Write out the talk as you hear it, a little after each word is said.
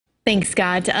Thanks,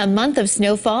 Scott. A month of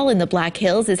snowfall in the Black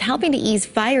Hills is helping to ease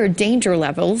fire danger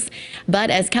levels.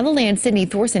 But as KELOLAND's Sydney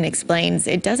Thorson explains,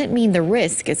 it doesn't mean the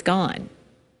risk is gone.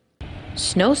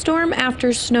 Snowstorm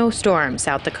after snowstorm,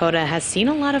 South Dakota has seen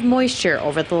a lot of moisture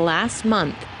over the last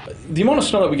month. The amount of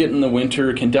snow that we get in the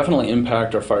winter can definitely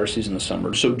impact our fire season this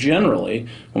summer. So generally,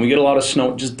 when we get a lot of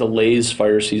snow, it just delays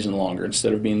fire season longer.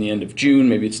 Instead of being the end of June,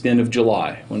 maybe it's the end of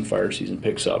July when fire season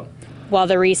picks up. While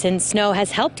the recent snow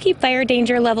has helped keep fire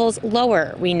danger levels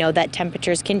lower, we know that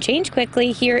temperatures can change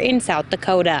quickly here in South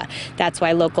Dakota. That's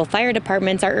why local fire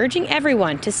departments are urging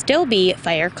everyone to still be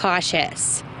fire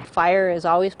cautious. Fire is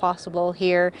always possible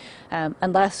here.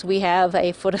 Unless we have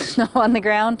a foot of snow on the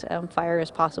ground, fire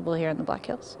is possible here in the Black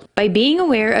Hills. By being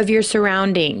aware of your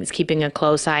surroundings, keeping a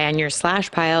close eye on your slash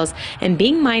piles, and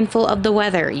being mindful of the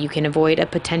weather, you can avoid a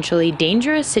potentially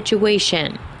dangerous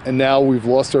situation. And now we've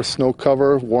lost our snow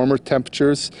cover, warmer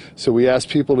temperatures, so we ask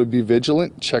people to be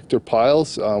vigilant, check their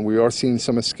piles. We are seeing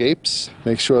some escapes.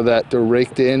 Make sure that they're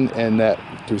raked in and that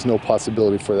there's no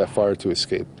possibility for that fire to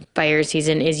escape. Fire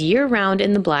season is year-round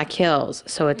in the Black Hills,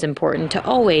 so it's important to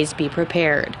always be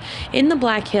prepared. In the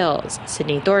Black Hills,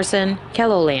 Sydney Thorson,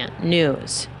 KELOLAND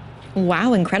News.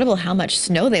 Wow, incredible how much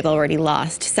snow they've already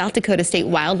lost. South Dakota State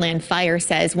Wildland Fire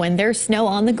says when there's snow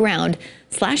on the ground,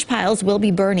 slash piles will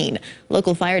be burning.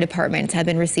 Local fire departments have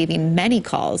been receiving many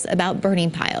calls about burning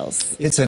piles.